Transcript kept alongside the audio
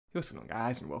What's going on,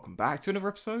 guys, and welcome back to another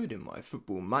episode in my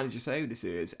Football Manager save. This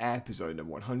is episode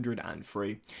number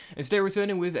 103. And today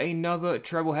returning with another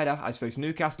treble header as face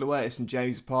Newcastle away at St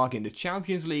James's Park in the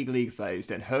Champions League phase,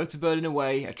 then Hertha Berlin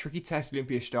away, a tricky test at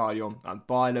Olympiastadion, and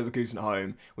Bayer Leverkusen at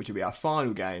home, which will be our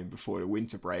final game before the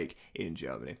winter break in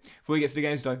Germany. Before we get to the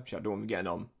games though, shout out to what we're getting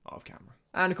on off camera.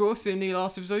 And of course, in the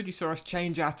last episode, you saw us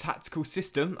change our tactical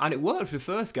system, and it worked for the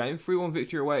first game, 3-1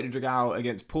 victory away at the Dragao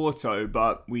against Porto,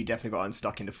 but we definitely got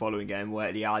unstuck in the following game, where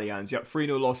at the Allianz,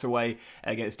 3-0 loss away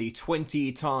against the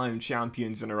 20-time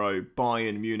champions in a row,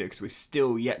 Bayern Munich, because we're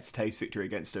still yet to taste victory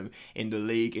against them in the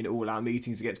league in all our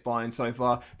meetings against Bayern so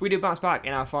far. But we did bounce back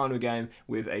in our final game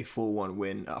with a 4-1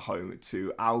 win at home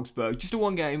to Augsburg. Just a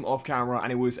one game off camera,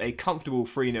 and it was a comfortable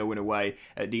 3-0 win away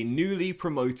at the newly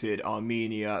promoted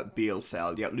Arminia Bielefeld.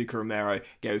 Yep, Luca Romero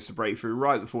gave us the breakthrough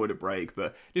right before the break,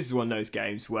 but this is one of those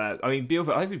games where, I mean,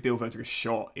 I think Bielefeld took a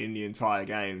shot in the entire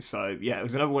game, so yeah, it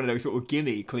was another one of those sort of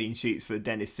gimme clean sheets for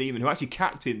Dennis Seaman, who actually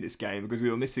captained this game because we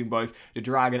were missing both the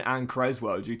Dragon and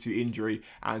Creswell due to injury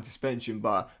and suspension,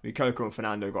 but Mikoko and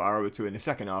Fernando got our other two in the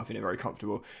second half in a very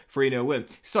comfortable 3-0 win.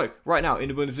 So, right now, in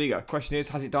the Bundesliga, question is,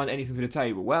 has it done anything for the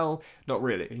table? Well, not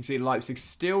really. You can see Leipzig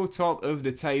still top of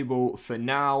the table for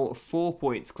now, 4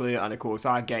 points clear, and of course,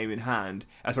 our game in hand,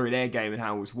 their game in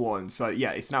hand was 1. So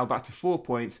yeah, it's now back to 4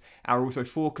 points. And we're also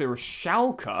 4 clear of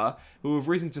Schalke, who have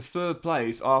risen to 3rd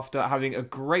place after having a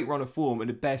great run of form and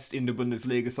the best in the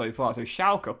Bundesliga so far. So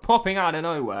Schalke popping out of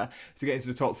nowhere to get into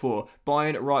the top 4.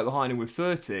 Bayern right behind him with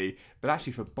 30. But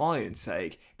actually, for Bayern's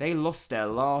sake, they lost their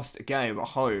last game at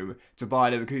home to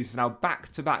Bayer Leverkusen. Now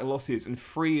back-to-back losses and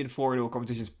 3 and 4 in all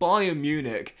competitions. Bayern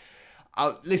Munich.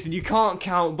 Listen, you can't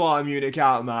count Bayern Munich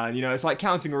out, man. You know, it's like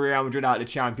counting Real Madrid out of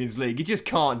the Champions League. You just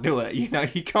can't do it. You know,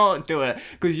 you can't do it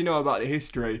because you know about the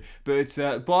history. But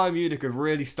Bayern Munich have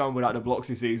really stumbled out the blocks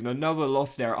this season. Another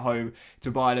loss there at home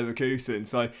to Bayer Leverkusen.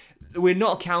 So we're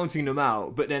not counting them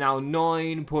out, but they're now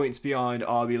 9 points behind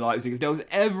RB Leipzig. If there was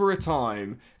ever a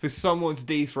time for someone to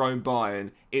dethrone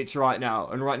Bayern, it's right now.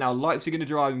 And right now, Leipzig in the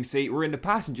driving seat, we're in the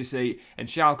passenger seat, and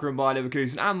Schalke and Bayer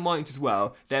Leverkusen, and Mainz as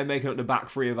well, they're making up the back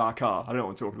 3 of our car. I don't know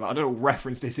what I'm talking about. I don't know what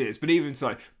reference this is, but even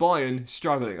so, Bayern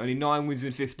struggling, only 9 wins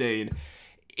in 15.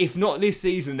 If not this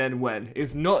season, then when?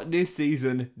 If not this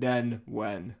season, then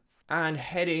when? And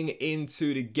heading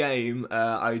into the game,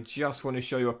 I just want to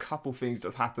show you a couple things that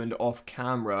have happened off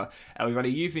camera. We've had a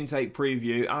youth intake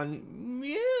preview, and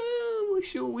yeah, we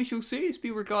shall see. It's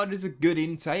been regarded as a good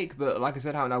intake, but like I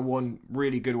said, I haven't had one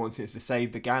really good one since the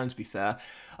save began, to be fair.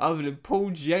 Other than Paul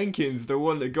Jenkins, the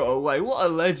one that got away. What a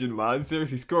legend, man.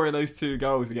 Seriously, scoring those 2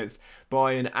 goals against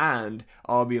Bayern and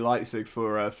RB Leipzig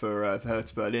for Hertha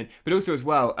Berlin. But also as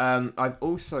well, I've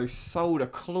also sold a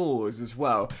clause as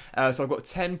well. So I've got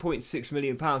 £10.6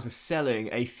 million for selling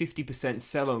a 50%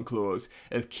 sell-on clause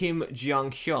of Kim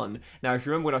Jong-hyun. Now, if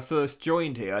you remember when I first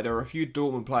joined here, there were a few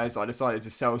Dortmund players that I decided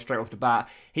to sell straight off the bat.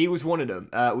 He was one of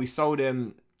them. We sold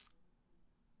him...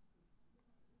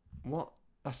 What?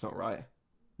 That's not right.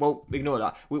 Well, ignore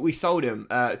that. We sold him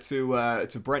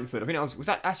to Brentford. I think was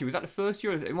that the first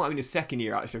year? It might have been the second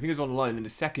year, actually. I think it was on loan in the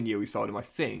second year we sold him, I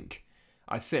think.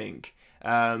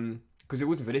 Because it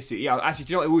wasn't for this year. Yeah, actually,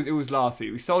 do you know what? It was last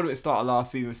season. We sold him at the start of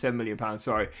last season for £7 million.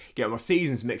 Sorry, get my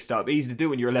seasons mixed up. Easy to do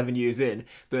when you're 11 years in.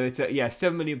 But yeah,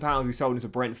 £7 million we sold him to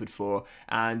Brentford for.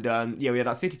 And yeah, we had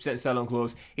that 50% sell-on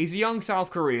clause. He's a young South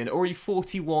Korean, already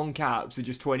 41 caps at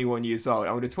just 21 years old.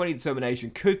 And with a 20 determination,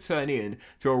 could turn in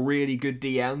to a really good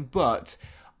DM. But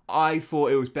I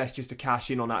thought it was best just to cash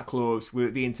in on that clause. With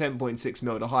it being 10.6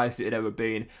 mil, the highest it had ever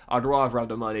been, I'd rather have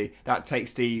the money. That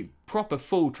takes the proper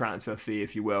full transfer fee,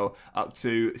 if you will, up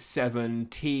to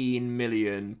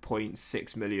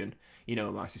 17.6 million. You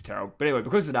know, maths is terrible. But anyway,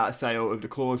 because of that sale of the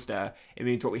clause there, it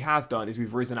means what we have done is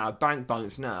we've risen our bank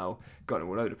balance now. Got it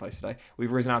all over the place today.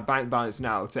 We've risen our bank balance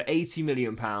now to £80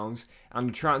 million, and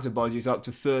the transfer budget is up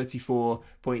to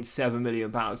 £34.7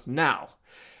 million. Now,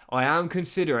 I am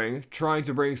considering trying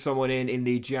to bring someone in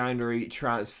the January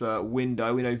transfer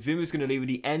window. We know Wimmer's going to leave at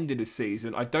the end of the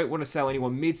season. I don't want to sell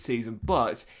anyone mid-season,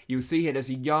 but you'll see here there's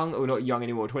a young, or not young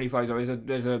anymore, 25,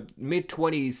 there's a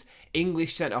mid-20s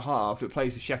English centre-half that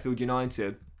plays for Sheffield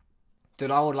United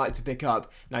that I would like to pick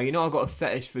up. Now, you know I've got a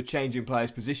fetish for changing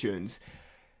players' positions.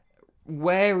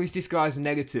 Where is this guy's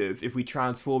negative if we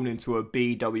transform him into a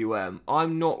BWM?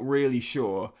 I'm not really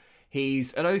sure.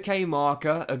 He's an okay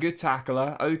marker, a good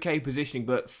tackler, okay positioning,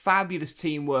 but fabulous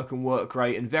teamwork and work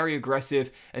rate, and very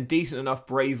aggressive and decent enough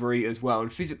bravery as well.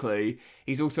 And physically,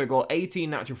 he's also got 18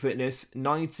 natural fitness,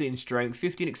 19 strength,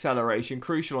 15 acceleration,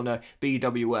 crucial on a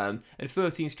BWM, and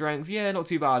 13 strength. Yeah, not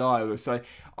too bad either. So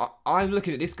I'm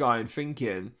looking at this guy and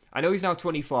thinking, I know he's now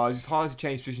 25, it's hard to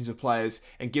change positions of players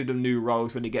and give them new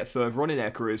roles when they get further on in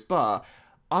their careers, but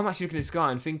I'm actually looking at this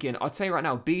guy and thinking, I'd say right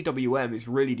now, BWM is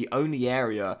really the only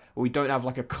area where we don't have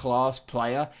like a class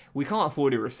player. We can't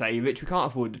afford a Racevic, we can't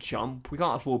afford the Chump, we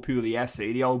can't afford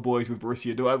Pugliese, the old boys with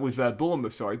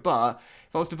Bournemouth, sorry. But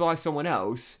if I was to buy someone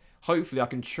else, hopefully I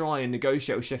can try and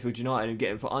negotiate with Sheffield United and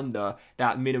get him for under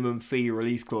that minimum fee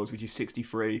release clause, which is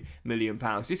 £63 million.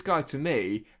 This guy, to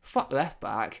me, fuck left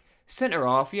back, centre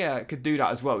half, yeah, could do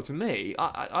that as well. To me,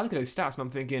 I look at those stats and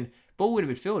I'm thinking, ball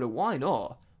winning midfielder, why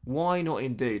not? Why not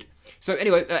indeed? So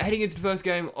anyway, heading into the first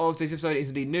game of today's episode is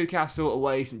indeed Newcastle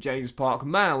away, St James's Park.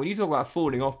 Man, when you talk about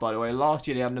falling off, by the way, last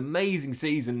year they had an amazing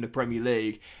season in the Premier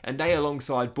League, and they,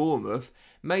 alongside Bournemouth,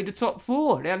 made the top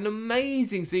four. They had an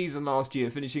amazing season last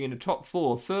year, finishing in the top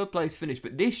four, third place finish.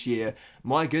 But this year,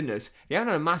 my goodness, they haven't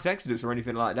had a mass exodus or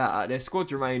anything like that. Their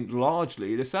squads remained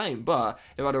largely the same, but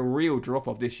they've had a real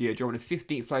drop-off this year, dropping to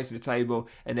 15th place in the table,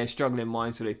 and they're struggling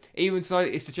mightily. Even so,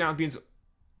 it's the Champions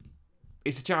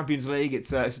League.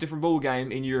 It's a different ball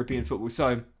game in European football.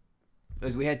 So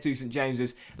as we head to St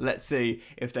James's, let's see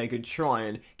if they can try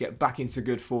and get back into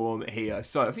good form here.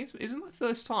 So I think it's my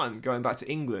first time going back to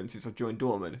England since I've joined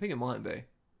Dortmund. I think it might be.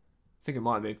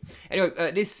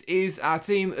 Anyway, this is our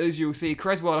team, as you'll see.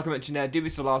 Creswell, like I mentioned there, did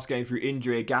miss the last game through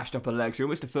injury, a gashed upper leg, so he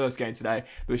missed the first game today,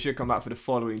 but should come back for the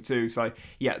following two. So,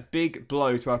 yeah, big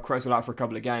blow to have Creswell out for a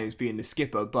couple of games, being the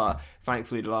skipper, but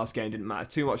thankfully the last game didn't matter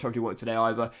too much. Hopefully won't today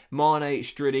either. Mane,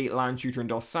 Striddy, Landshooter, and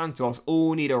Dos Santos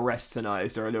all need a rest tonight,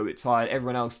 as they're a little bit tired.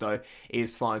 Everyone else, though,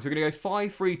 is fine. So we're going to go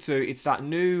 5-3-2. It's that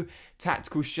new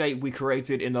tactical shape we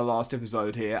created in the last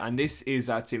episode here, and this is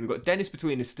our team. We've got Dennis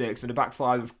between the sticks, and the back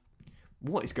five of...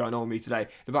 What is going on with me today?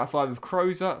 The back five of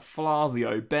Kroza,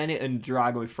 Flavio, Bennett and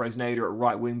Dragon with Fresneda at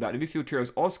right wing back. The midfield trio is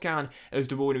Ozcan as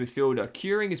the ball in midfielder.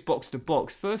 Curing is box to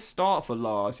box. First start for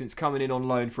Lars since coming in on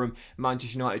loan from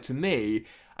Manchester United. To me,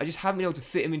 I just haven't been able to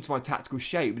fit him into my tactical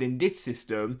shape, but in this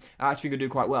system, I actually think he'll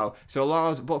do quite well. So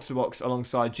Lars, box-to-box,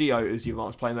 alongside Gio as the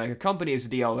advanced playmaker, Company as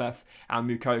the DLF, and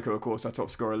Mukoko, of course, our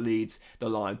top scorer, leads the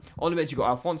line. On the bench, you've got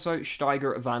Alfonso,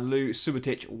 Steiger, Van Loo,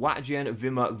 Subotic, Watjen,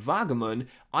 Wimmer, Vagaman,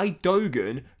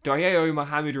 Idogan, Diego,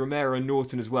 Mohamed, Romero, and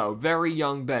Norton as well. Very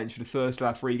young bench for the first of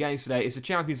our 3 games today. It's the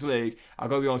Champions League. I've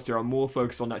got to be honest here, I'm more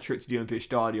focused on that trip to the Olympic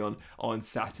Stadion on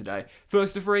Saturday.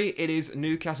 First of 3, it is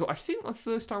Newcastle. I think my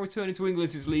first time returning to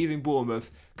England is leaving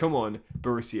Bournemouth. Come on,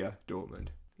 Borussia Dortmund.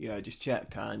 Yeah, I just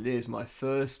checked, and it is my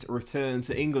first return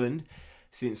to England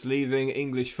since leaving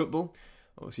English football.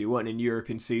 Obviously, we weren't in Europe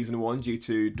in Season 1 due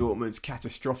to Dortmund's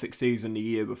catastrophic season the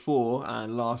year before,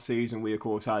 and last season we, of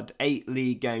course, had 8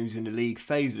 league games in the league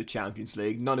phase of the Champions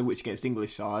League, none of which against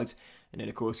English sides, and then,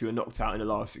 of course, we were knocked out in the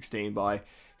last 16 by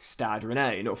Stade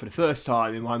Rennais, not for the first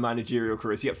time in my managerial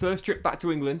career. So, yeah, first trip back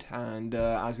to England, and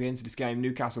as we enter this game,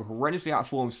 Newcastle horrendously out of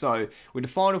form. So, with the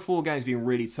final 4 games being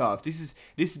really tough, this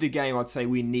is the game I'd say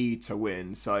we need to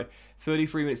win. So,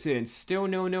 33 minutes in, still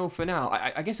 0-0 for now.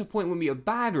 I guess a point wouldn't be a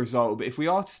bad result, but if we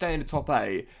are to stay in the top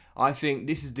 8, I think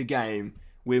this is the game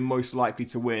we're most likely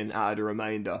to win out of the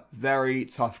remainder. Very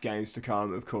tough games to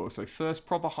come, of course. So first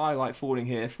proper highlight falling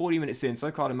here. 40 minutes in,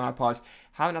 so far the Magpies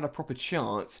haven't had a proper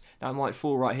chance. That might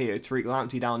fall right here. Tariq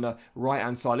Lamptey down the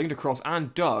right-hand side, looking across,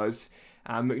 and does.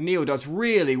 And McNeil does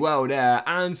really well there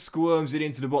and squirms it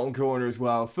into the bottom corner as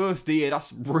well. First year,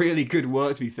 that's really good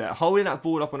work, to be fair. Holding that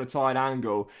ball up on a tight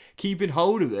angle, keeping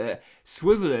hold of it,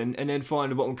 swiveling, and then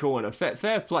finding the bottom corner.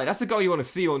 Fair play. That's a goal you want to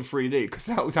see on 3D, because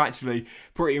that was actually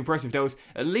pretty impressive. There was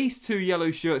at least 2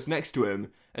 yellow shirts next to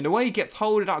him, and the way he gets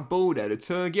hold of that ball there, the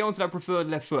turn, get onto that preferred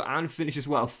left foot and finish as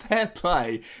well. Fair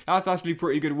play. That's actually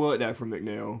pretty good work there from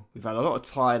McNeil. We've had a lot of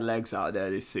tired legs out there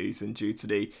this season due to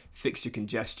the fixture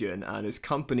congestion, and as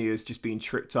Company has just been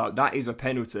tripped up, that is a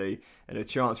penalty and a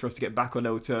chance for us to get back on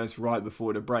level terms right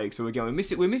before the break. So we're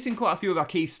missing quite a few of our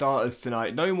key starters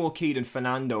tonight. No more key than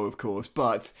Fernando, of course,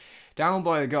 but down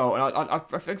by a goal, and I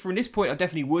think from this point I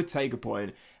definitely would take a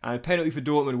point. And a penalty for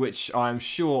Dortmund, which I'm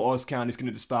sure Ozcan is going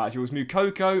to dispatch. It was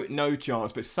Mukoko, no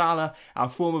chance. But Salah, our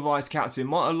former vice-captain,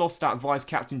 might have lost that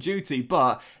vice-captain duty,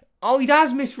 but... Oh, he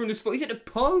has missed from the spot. He's at the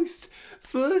post.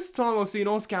 First time I've seen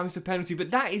Ozcan miss a penalty, but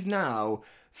that is now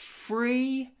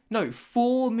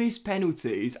 4 missed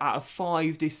penalties out of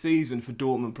 5 this season for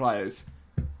Dortmund players.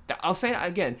 I'll say that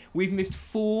again. We've missed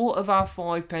 4 of our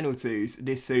 5 penalties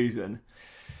this season.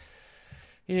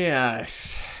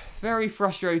 Yes. Very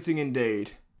frustrating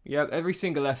indeed. Yep, every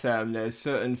single FM, there's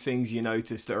certain things you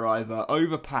notice that are either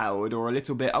overpowered or a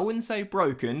little bit, I wouldn't say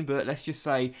broken, but let's just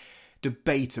say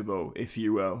debatable, if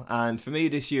you will. And for me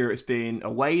this year, it's been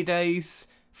away days,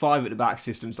 5 at the back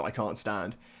systems that I can't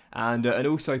stand, and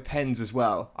also pens as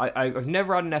well. I've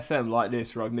never had an FM like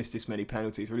this where I've missed this many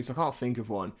penalties, or at least I can't think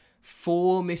of one.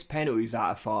 4 missed penalties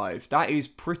out of 5. That is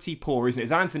pretty poor, isn't it?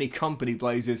 It's Anthony Company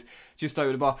Blazers just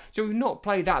over the bar. So we've not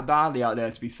played that badly out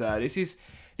there, to be fair. This is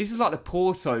like the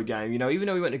Porto game, you know, even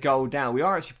though we went to goal down, we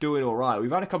are actually doing alright. We've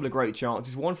had a couple of great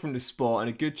chances, one from the spot and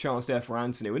a good chance there for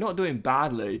Anthony. We're not doing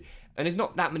badly, and there's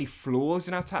not that many flaws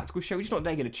in our tactical show. We're just not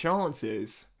taking the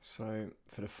chances. So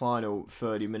for the final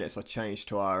 30 minutes, I changed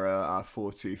to our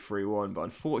 4-2-3-1, but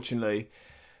unfortunately,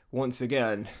 once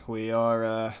again,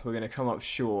 we're going to come up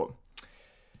short.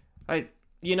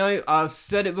 You know, I've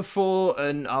said it before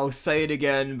and I'll say it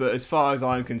again, but as far as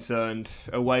I'm concerned,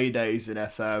 away days in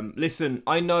FM, listen,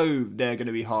 I know they're going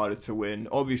to be harder to win,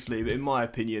 obviously, but in my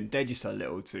opinion, they're just a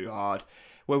little too hard.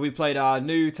 Whether we played our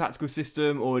new tactical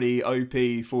system or the OP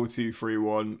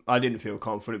 4-2-3-1, I didn't feel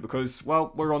confident because,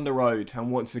 well, we're on the road,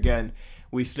 and once again,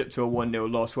 we slipped to a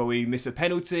 1-0 loss where we miss a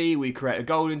penalty, we create a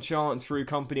golden chance through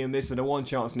Company and miss, and a one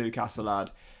chance Newcastle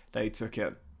had. They took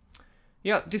it.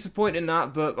 Yeah, disappointed in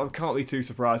that, but I can't be too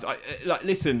surprised.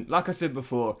 Listen, like I said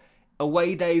before,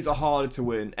 away days are harder to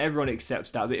win. Everyone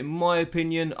accepts that. But in my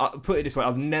opinion, put it this way,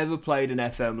 I've never played an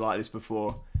FM like this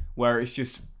before, where it's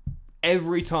just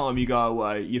every time you go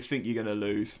away, you think you're going to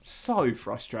lose. So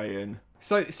frustrating.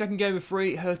 So, second game of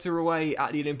 3, Hertha away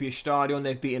at the Olympiastadion.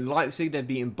 They've beaten Leipzig, they've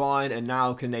beaten Bayern, and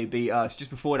now can they beat us?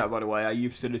 Just before that, by the way, our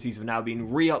youth facilities have now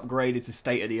been re-upgraded to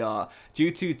state-of-the-art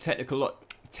due to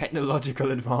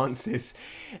technological advances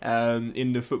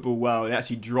in the football world. It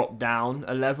actually dropped down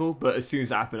a level, but as soon as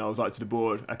that happened, I was like to the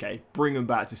board, okay, bring them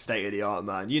back to state of the art,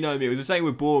 man. You know me, it was the same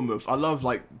with Bournemouth. I love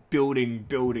like building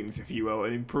buildings, if you will,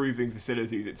 and improving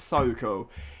facilities. It's so cool.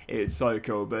 It's so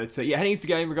cool. But yeah, heading into the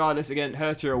game regardless, again,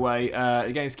 Hertha away.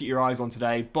 The games to keep your eyes on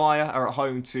today. Bayern are at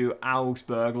home to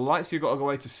Augsburg. Leipzig got to go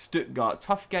away to Stuttgart.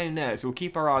 Tough game there, so we'll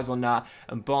keep our eyes on that.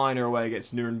 And Bayern are away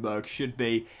against Nuremberg. Should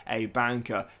be a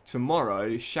banker.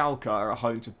 Tomorrow, Schalke are at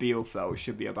home to Bielefeld.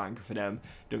 Should be a banker for them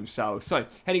themselves. So,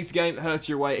 heading to the game,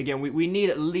 Hertha away. Again, we need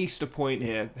at least a point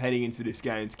here heading into this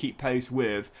game to keep pace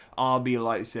with RB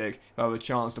Leipzig, who have a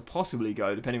chance to possibly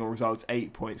go, depending on results,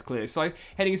 8 points clear. So,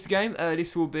 heading into the game,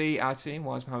 this will be our team.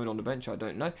 Why is Mohamed on the bench? I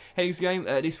don't know. Heading to the game,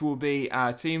 this will be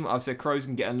our team. I've said Kroos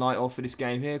can get a night off for this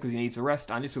game here because he needs a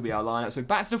rest, and this will be our lineup. So,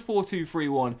 back to the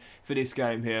 4-2-3-1 for this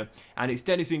game here. And it's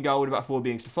Dennis in goal, with about 4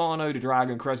 being Stefano, the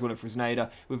Dragon, Creswell, and Fresneda,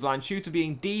 with Lanchuta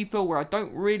being deeper, where I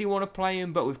don't really want to play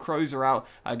him, but with Kroos out,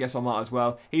 I guess I might as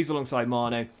well. He's alongside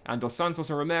Mane, and Dos Santos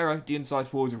and Romero, the inside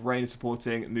forwards with Reina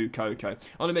supporting Mukoko.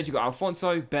 On the bench, you've got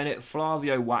Alfonso, Bennett,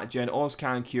 Flavio, Watjen,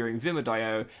 Ozcan, Curing,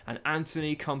 Vimadeo, and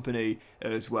Anthony Company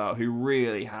as well, who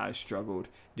really has struggled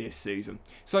this season.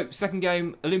 So, second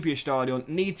game, Olympiastadion,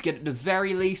 need to get at the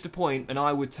very least a point, and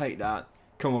I would take that.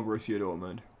 Come on, Borussia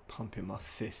Dortmund. Pumping my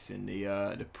fists in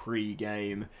the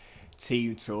pre-game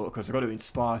team talk because I've got to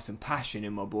inspire some passion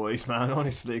in my boys, man,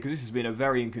 honestly, because this has been a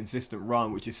very inconsistent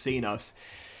run which has seen us,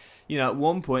 you know, at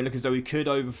one point look as though we could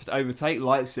overtake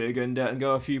Leipzig and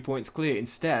go a few points clear.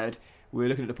 Instead, we're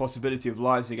looking at the possibility of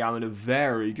Leipzig having a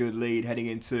very good lead heading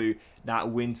into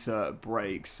that winter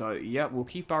break. So, yeah, we'll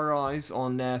keep our eyes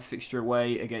on their fixture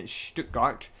away against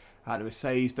Stuttgart at the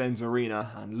Mercedes-Benz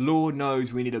Arena, and Lord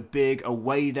knows we need a big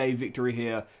away day victory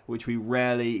here, which we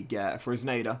rarely get.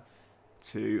 Fresneda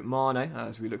to Mane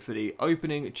as we look for the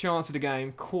opening chance of the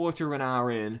game, quarter of an hour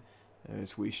in,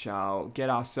 as we shall get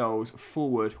ourselves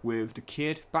forward with the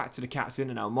kid. Back to the captain,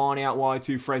 and now Mane out wide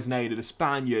to Fresneda, the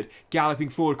Spaniard, galloping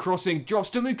forward, crossing,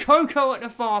 drops to Mukoko at the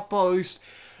far post,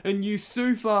 and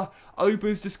Yusufa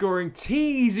opens to scoring,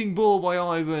 teasing ball by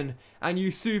Ivan, and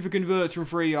Yusufa converts from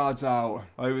 3 yards out.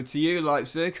 Over to you,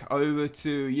 Leipzig. Over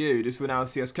to you. This will now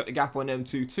see us cut the gap on them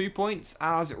to 2 points.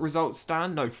 As results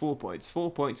stand, no, 4 points. 4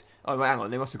 points. Oh, wait, hang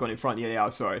on, they must have gone in front. Yeah,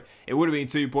 I'm sorry. It would have been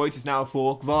 2 points. It's now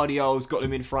 4. Gvardiol's got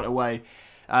them in front away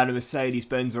at the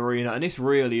Mercedes-Benz Arena, and this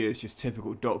really is just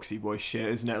typical Doxy boy shit,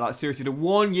 isn't it? Like, seriously, the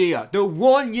one year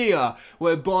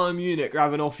where Bayern Munich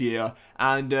have an off year,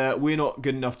 and we're not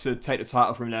good enough to take the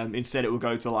title from them. Instead, it will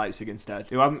go to Leipzig instead,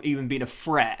 who haven't even been a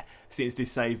threat since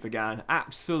this save began.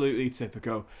 Absolutely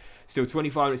typical. Still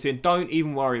 25 minutes in, don't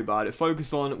even worry about it.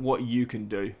 Focus on what you can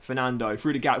do. Fernando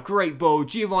through the gap, great ball.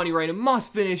 Giovanni Reina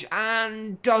must finish,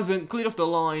 and doesn't. Cleared off the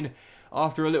line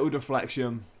after a little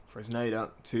deflection. Fresneda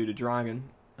to the Dragon.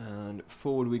 And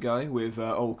forward we go with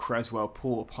old Creswell.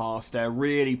 Poor pass there,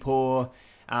 really poor.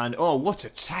 And, oh, what a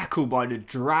tackle by the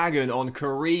Dragon on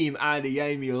Karim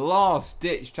Adeyemi.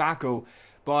 Last-ditch tackle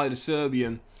by the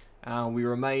Serbian. And we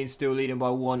remain still leading by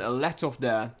 1. A let-off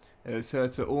there.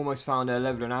 Hertha almost found their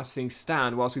level, and as things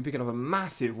stand, whilst we're picking up a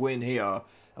massive win here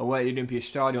away at the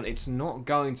Olympiastadion, it's not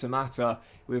going to matter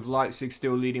with Leipzig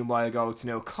still leading by a goal to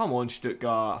 0. Come on,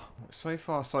 Stuttgart. So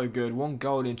far, so good. 1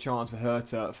 golden chance for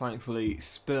Hertha, thankfully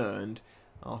spurned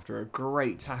after a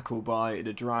great tackle by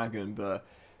the Dragon, but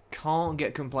can't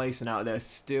get complacent out there,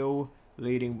 still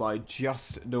leading by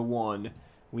just the 1.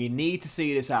 We need to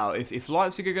see this out. If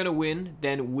Leipzig are going to win,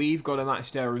 then we've got to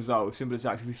match their result. Simple as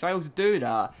that. If we fail to do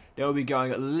that, they'll be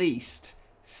going at least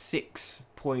 6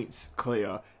 points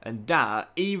clear. And that,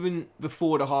 even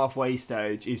before the halfway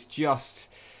stage, is just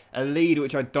a lead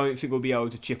which I don't think we'll be able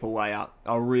to chip away at.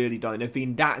 I really don't. They've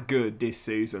been that good this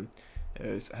season.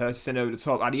 As Hertha sent over the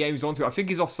top. Adeyemi's onto it. I think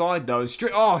he's offside though.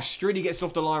 Strini gets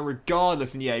off the line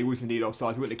regardless. And yeah, he was indeed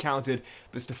offside. He wouldn't have counted.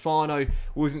 But Stefano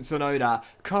wasn't to know that.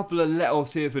 Couple of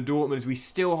let-offs here for Dortmund as we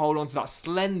still hold on to that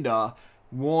slender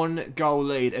 1 goal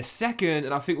lead. A second,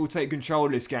 and I think we'll take control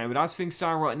of this game. But as things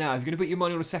stand right now, if you're going to put your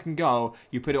money on a second goal,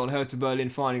 you put it on Hertha Berlin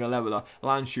finding a leveller.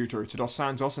 Landshooter to Dos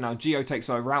Santos, and now Gio takes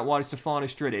over. Out wide is Stefano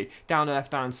Strini. Down the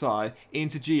left-hand side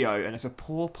into Gio, and it's a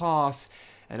poor pass.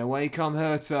 And away come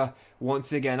Hertha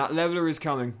once again. That leveller is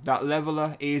coming. That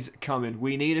leveller is coming.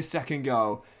 We need a second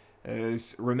goal.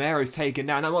 As Romero's taken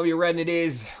down. That might be a red, and it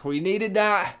is. We needed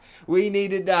that. We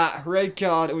needed that. Red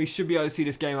card, and we should be able to see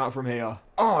this game out from here.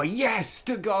 Oh, yes!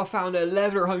 Stuttgart found their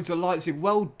leveller home to Leipzig.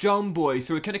 Well done, boys.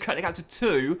 So we're going to cut it out to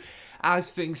 2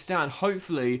 as things stand.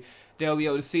 Hopefully, they'll be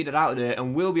able to see that out there,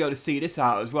 and we'll be able to see this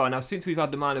out as well. Now, since we've had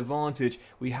the man advantage,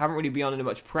 we haven't really been under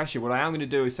much pressure. What I am going to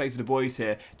do is say to the boys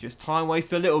here, just time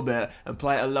waste a little bit and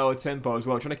play at a lower tempo as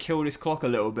well. Trying to kill this clock a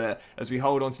little bit as we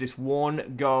hold on to this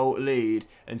 1 goal lead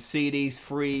and see these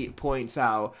 3 points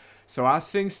out. So as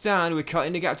things stand, we're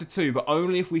cutting the gap to 2, but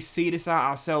only if we see this out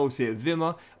ourselves here.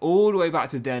 Wimmer all the way back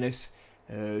to Dennis.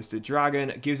 As the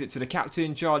Dragon gives it to the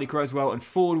captain, Charlie Creswell, and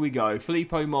forward we go.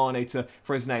 Filippo Mane to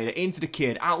Fresneda, into the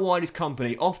kid, out wide his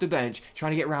company, off the bench,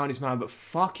 trying to get round his man, but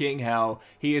fucking hell,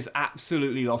 he has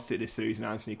absolutely lost it this season,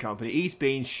 Anthony Company. He's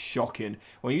been shocking.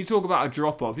 When you talk about a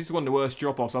drop-off, this is one of the worst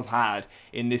drop-offs I've had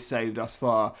in this save thus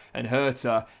far. And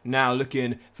Hertha now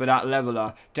looking for that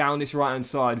leveller down this right-hand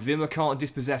side. Wimmer can't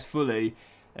dispossess fully,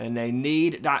 and they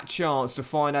need that chance to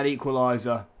find that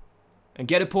equaliser. And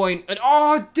get a point. And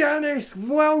oh, Dennis,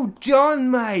 well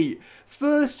done, mate.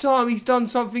 First time he's done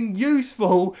something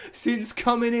useful since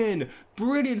coming in.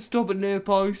 Brilliant stop at near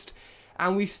post.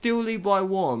 And we still lead by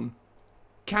 1.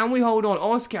 Can we hold on?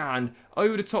 Ozcan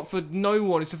over the top for no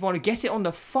one. It's Stefano. Get it on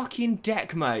the fucking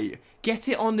deck, mate. Get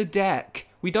it on the deck.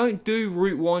 We don't do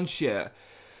Route 1 shit.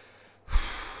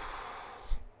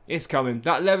 It's coming.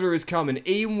 That leveller is coming.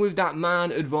 Even with that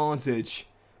man advantage.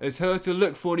 As Hertha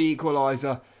look for the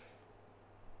equaliser.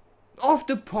 Off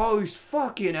the post,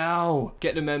 fucking hell.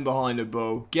 Get the men behind the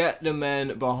ball. Get the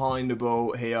men behind the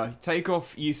ball here. Take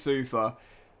off Yusufa.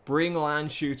 Bring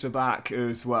Landshooter back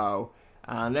as well.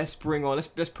 And let's bring on, let's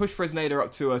push Fresneda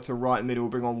up to right middle.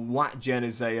 Bring on Wat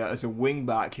Genizea as a wing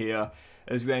back here.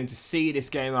 As we aim to see this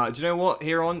game out. Do you know what?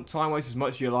 Here on, time waste as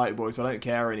much as you like, boys. I don't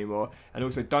care anymore. And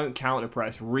also, don't counter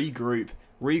press. Regroup.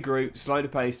 Regroup. Slow the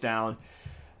pace down.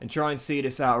 And try and see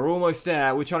this out. We're almost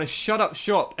there. We're trying to shut up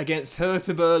shop against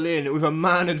Hertha Berlin with a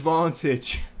man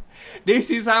advantage.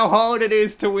 This is how hard it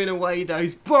is to win away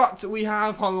days. But we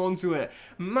have hung on to it.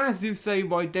 Massive save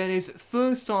by Dennis.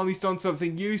 First time he's done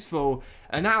something useful.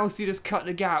 And now we'll see us cut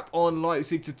the gap on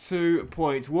Leipzig to 2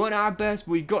 points. Weren't our best,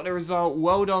 but we got the result.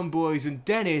 Well done, boys. And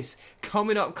Dennis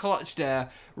coming up clutch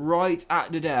there right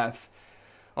at the death.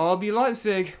 RB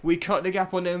Leipzig, we cut the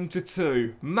gap on them to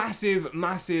 2. Massive,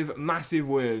 massive, massive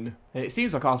win. And it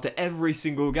seems like after every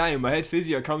single game, my head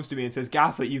physio comes to me and says,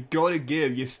 Gaffer, you've got to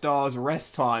give your stars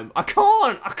rest time. I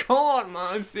can't,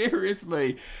 man,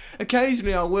 seriously.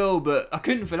 Occasionally I will, but I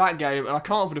couldn't for that game, and I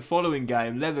can't for the following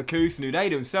game. Leverkusen, who they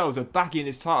themselves are back in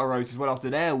this title race as well after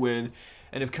their win,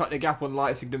 and have cut the gap on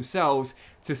Leipzig themselves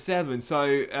to 7.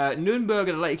 So Nürnberg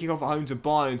are the late kick-off at home to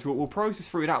Bayern. So we'll process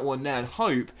through that one there and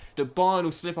hope that Bayern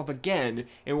will slip up again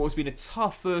in what's been a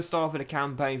tough first half of the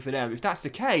campaign for them. If that's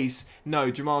the case, no,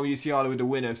 Jamal Musiala with the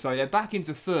winner. So they're back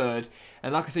into 3rd.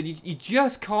 And like I said, you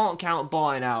just can't count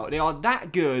Bayern out. They are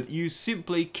that good, you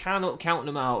simply cannot count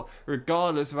them out,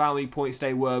 regardless of how many points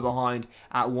they were behind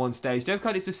at one stage. They've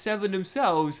cut it to 7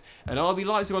 themselves, and RB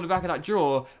Leipzig on the back of that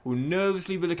draw will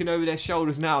nervously be looking over their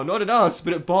shoulders now. Not at us,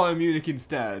 but at Bayern Munich instead.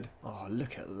 instead. Oh,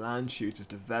 look at Landshooter's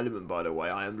development, by the way.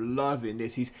 I am loving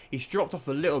this. He's dropped off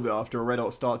a little bit after a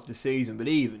red-hot start to the season, but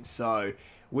even so,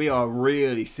 we are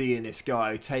really seeing this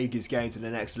guy take his game to the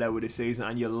next level this season,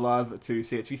 and you love to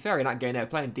see it. To be fair, in that game there,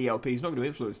 playing DLP is not going to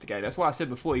influence the game. That's why I said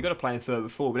before, you've got to play him further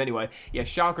forward. But anyway, yeah,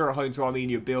 Schalke at home to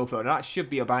Arminia Bielefeld, and that should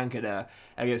be a banker there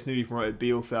against newly promoted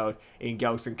Bielefeld in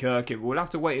Gelsenkirchen. But we'll have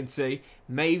to wait and see.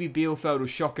 Maybe Bielefeld will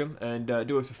shock them and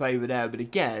do us a favour there. But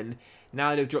again,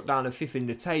 now they've dropped down to 5th in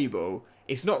the table,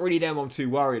 it's not really them I'm too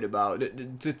worried about.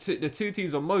 The two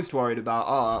teams I'm most worried about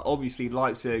are obviously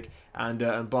Leipzig and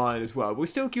Bayern as well. But we're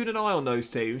still keeping an eye on those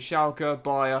teams, Schalke,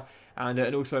 Bayern,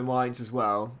 and also Mainz as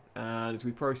well. And as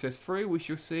we process through, we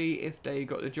shall see if they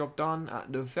got the job done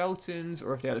at the Veltins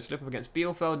or if they had a slip up against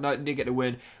Bielefeld. No, they did get the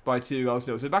win by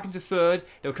 2-0. So back into 3rd.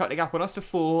 They'll cut the gap on us to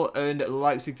 4 and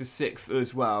Leipzig to 6th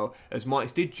as well. As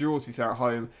Mainz did draw, to be fair, at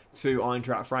home to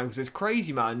Eintracht Frankfurt. So it's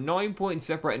crazy, man. 9 points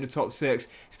separating the top 6.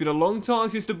 It's been a long time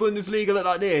since the Bundesliga looked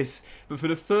like this. But for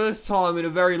the first time in a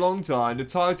very long time, the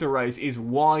title race is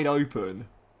wide open.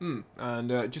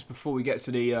 And just before we get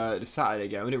to the Saturday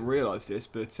game, I didn't realise this,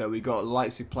 but we got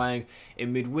Leipzig playing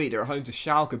in midweek. They're at home to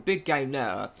Schalke. Big game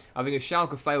there. I think if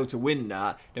Schalke fail to win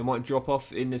that, they might drop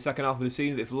off in the second half of the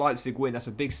season. But if Leipzig win, that's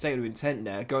a big statement of intent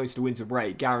there. Going to the winter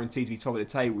break, guaranteed to be top of the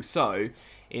table. So,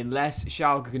 unless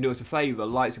Schalke can do us a favour,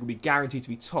 Leipzig will be guaranteed to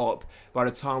be top by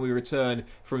the time we return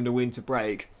from the winter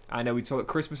break. And they'll be top at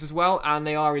Christmas as well, and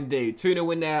they are indeed. 2-0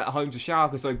 win there at home to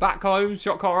Schalke. So back home,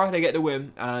 shock horror, they get the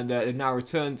win. And they've now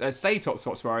returned, stay top,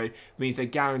 means they're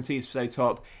guaranteed to stay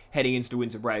top heading into the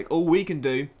winter break. All we can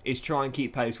do is try and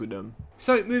keep pace with them.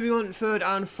 So moving on, 3rd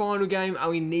and final game, and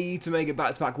we need to make it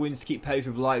back-to-back wins to keep pace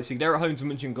with Leipzig. They're at home to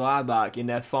Mönchengladbach in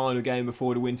their final game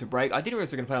before the winter break. I didn't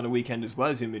realise they're going to play on the weekend as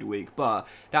well as in midweek, but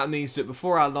that means that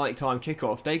before our night-time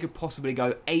kickoff, they could possibly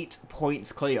go 8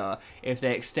 points clear if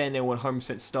they extend their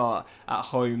 100% start at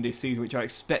home this season, which I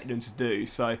expect them to do.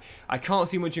 So I can't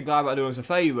see Mönchengladbach doing us a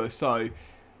favour. So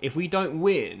if we don't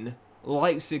win,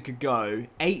 Leipzig could go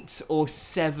 8 or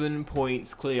 7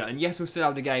 points clear. And yes, we'll still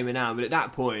have the game in hand, but at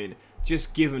that point,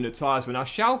 just give them the title. Now,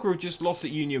 Schalke have just lost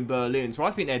at Union Berlin, so I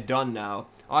think they're done now.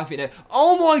 I think they're...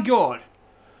 Oh my god!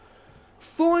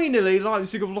 Finally,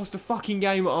 Leipzig have lost a fucking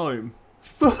game at home.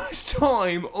 First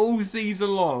time all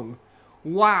season long.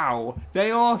 Wow.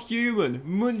 They are human.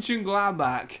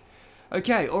 Mönchengladbach.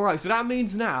 Okay, alright, so that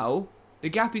means now the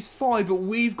gap is 5, but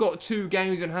we've got 2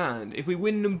 games in hand. If we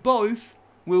win them both,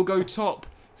 we'll go top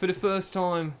for the first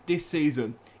time this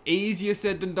season. Easier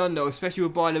said than done though, especially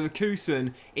with Bayer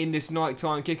Leverkusen in this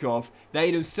nighttime kickoff.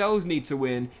 They themselves need to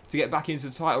win to get back into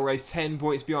the title race 10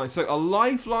 points behind. So a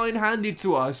lifeline handed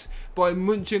to us by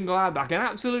Mönchengladbach. An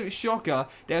absolute shocker.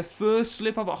 Their first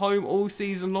slip up at home all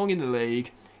season long in the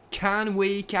league. Can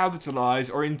we capitalise,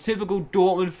 or in typical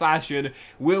Dortmund fashion,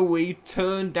 will we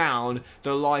turn down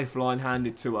the lifeline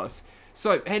handed to us?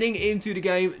 So heading into the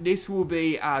game, this will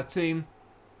be our team.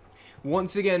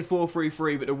 Once again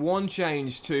 4-3-3, but the one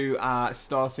change to our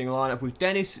starting lineup with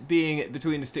Dennis being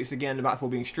between the sticks again, the back four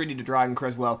being Stridley, the Dragon,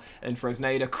 Creswell and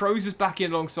Fresneda. Kroos is back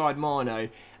in alongside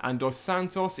Mane, and Dos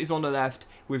Santos is on the left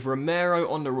with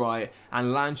Romero on the right and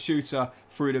Landshooter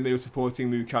through the middle supporting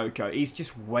Moukoko. He's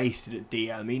just wasted at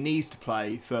DM. He needs to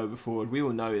play further forward. We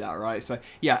all know that, right? So,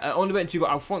 yeah, on the bench you've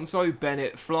got Alfonso,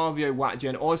 Bennett, Flavio,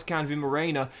 Watjen, Ozcan,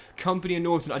 Vimarena, Company and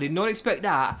Norton. I did not expect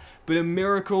that, but a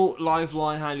miracle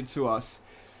lifeline handed to us.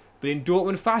 But in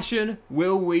Dortmund fashion,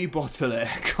 will we bottle it?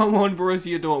 Come on,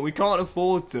 Borussia Dortmund. We can't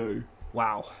afford to.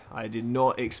 Wow, I did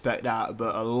not expect that,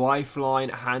 but a lifeline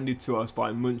handed to us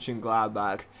by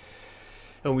Mönchengladbach.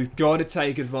 And we've got to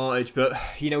take advantage, but,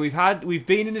 you know, we've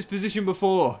been in this position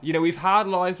before. You know, we've had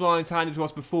lifelines handed to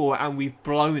us before, and we've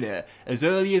blown it. As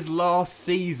early as last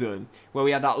season, where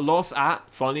we had that loss at,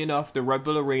 funny enough, the Red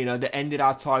Bull Arena that ended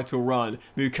our title run.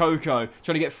 Moukoko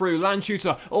trying to get through,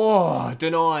 Landshooter, oh,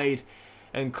 denied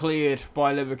and cleared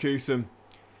by Leverkusen.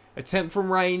 Attempt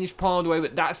from range, palmed away,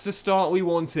 but that's the start we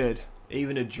wanted.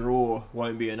 Even a draw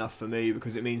won't be enough for me,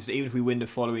 because it means that even if we win the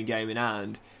following game in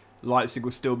hand, Leipzig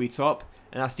will still be top.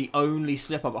 And that's the only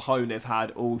slip-up at home they've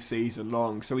had all season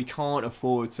long. So we can't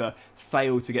afford to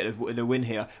fail to get the win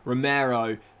here.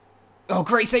 Romero. Oh,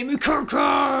 great save.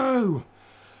 Moukoko!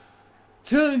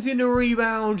 Turns in the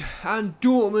rebound. And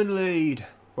Dortmund lead.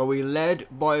 Well, we led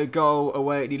by a goal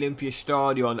away at the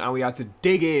Olympiastadion. And we had to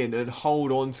dig in and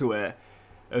hold on to it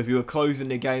as we were closing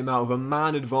the game out with a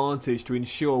man advantage to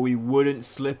ensure we wouldn't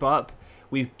slip up.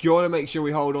 We've got to make sure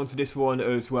we hold on to this one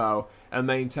as well and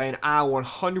maintain our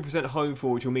 100% home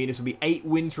form, which will mean this will be 8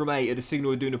 wins from 8 at the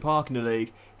Signal Iduna Park in the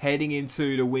league heading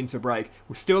into the winter break.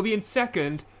 We'll still be in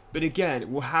second, But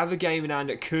again, we'll have a game in hand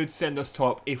that could send us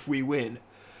top if we win.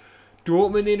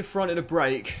 Dortmund in front of the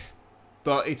break,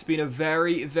 but it's been a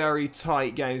very, very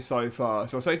tight game so far.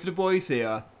 So I'll say to the boys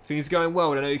here, things are going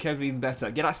well, and I know you can have even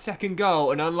better. Get that second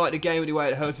goal, and unlike the game anyway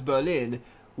at Hertha Berlin,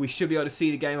 we should be able to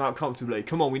see the game out comfortably.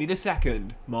 Come on, we need a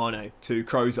second. Mane to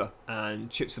Krozer, and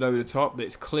chips it over the top, but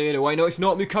it's cleared away. No, it's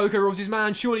not. Mukoko robs his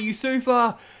man. Surely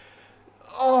Yusufa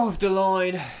off the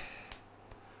line.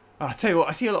 I'll tell you what,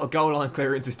 I see a lot of goal line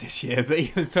clearances this year, but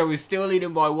even so, we're still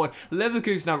leading by 1.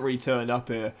 Leverkusen haven't really turned up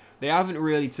here. They haven't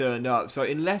really turned up, so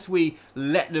unless we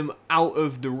let them out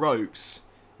of the ropes,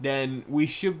 then we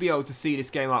should be able to see this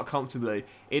game out comfortably.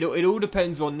 It all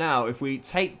depends on now. If we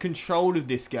take control of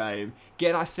this game,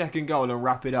 get that second goal and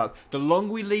wrap it up. The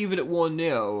longer we leave it at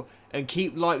 1-0 and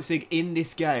keep Leipzig in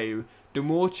this game, the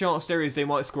more chance there is they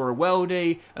might score a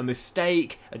weldy, a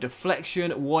mistake, a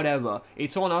deflection, whatever.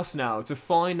 It's on us now to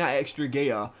find that extra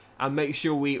gear and make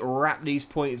sure we wrap these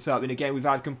points up in a game we've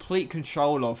had complete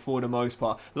control of for the most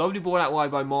part. Lovely ball out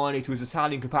wide by Mane to his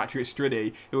Italian compatriot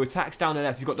Striddy, who attacks down the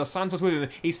left. He's got Dos Santos with him.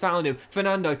 He's found him.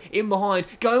 Fernando in behind,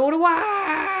 going all the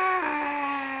way!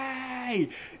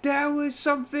 There was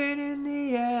something in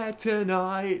the air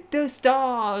tonight. The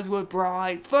stars were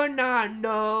bright.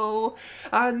 Fernando,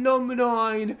 and number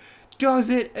 9 does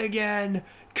it again.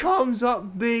 Comes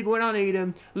up big when I need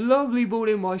him. Lovely ball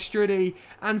in by Striddy,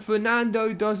 and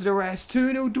Fernando does the rest.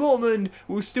 2-0 Dortmund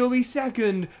will still be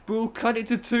second, but we'll cut it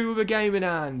to 2 with a game in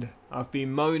hand. I've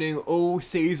been moaning all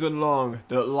season long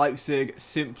that Leipzig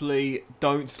simply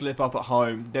don't slip up at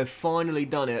home. They've finally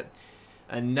done it,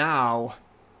 and now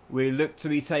we look to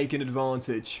be taking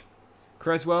advantage.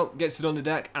 Creswell gets it on the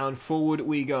deck, and forward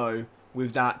we go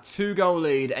with that 2-goal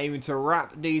lead, aiming to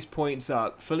wrap these points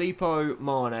up. Filippo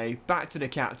Mane back to the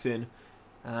captain,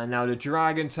 and now the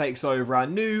Dragon takes over. Our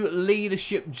new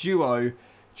leadership duo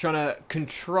trying to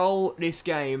control this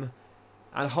game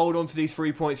and hold on to these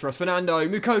 3 points for us. Fernando,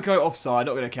 Mukoko offside,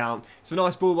 not going to count. It's a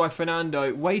nice ball by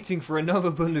Fernando, waiting for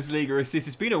another Bundesliga assist.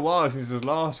 It's been a while since the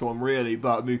last one, really,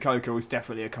 but Mukoko was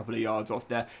definitely a couple of yards off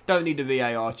there. Don't need the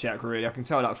VAR check, really. I can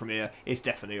tell that from here. It's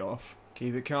definitely off.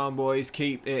 Keep it calm, boys.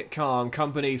 Keep it calm.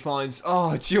 Company finds,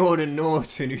 Jordan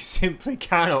Norton, who simply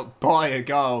cannot buy a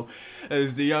goal,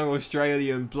 as the young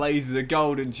Australian blazes a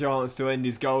golden chance to end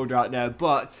his goal drought there.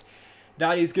 But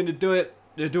that is going to do it.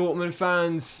 The Dortmund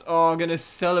fans are going to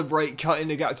celebrate cutting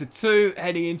the gap to 2,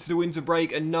 heading into the winter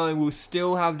break, and knowing we'll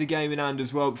still have the game in hand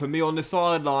as well. But for me on the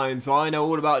sidelines, I know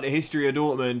all about the history of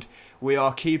Dortmund. We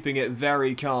are keeping it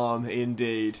very calm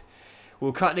indeed.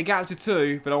 We'll cut the gap to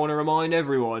 2, but I want to remind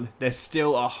everyone, there's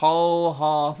still a whole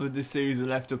half of the season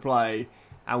left to play,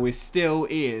 and we're still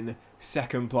in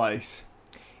second place.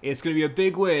 It's going to be a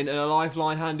big win and a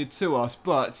lifeline handed to us,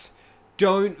 but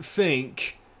don't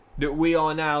think that we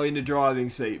are now in the driving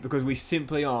seat, because we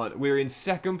simply aren't. We're in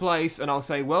second place, and I'll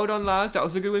say, well done, lads. That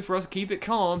was a good win for us. Keep it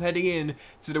calm heading in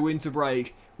to the winter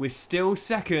break. We're still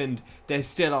second. There's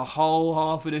still a whole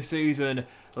half of the season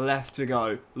left to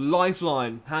go.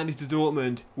 Lifeline handed to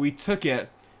Dortmund. We took it,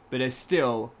 but there's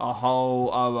still a whole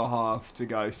other half to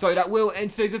go. So that will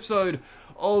end today's episode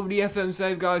of the FM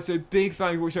Save, guys. So big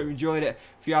thanks for watching. Hope you enjoyed it.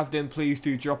 If you have, then please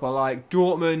do drop a like.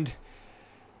 Dortmund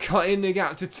cutting the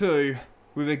gap to 2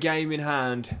 with a game in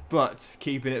hand, but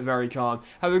keeping it very calm.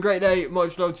 Have a great day.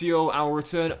 Much love to you all. I will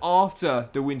return after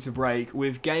the winter break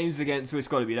with games against, so it's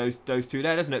got to be those 2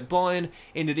 there, doesn't it? Bayern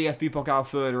in the DFB Pokal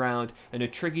 3rd round, and a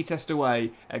tricky test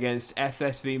away against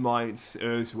FSV Mainz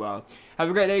as well. Have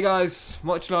a great day, guys.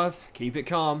 Much love. Keep it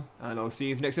calm, and I'll see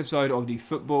you for the next episode of the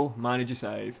Football Manager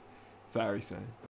Save very soon.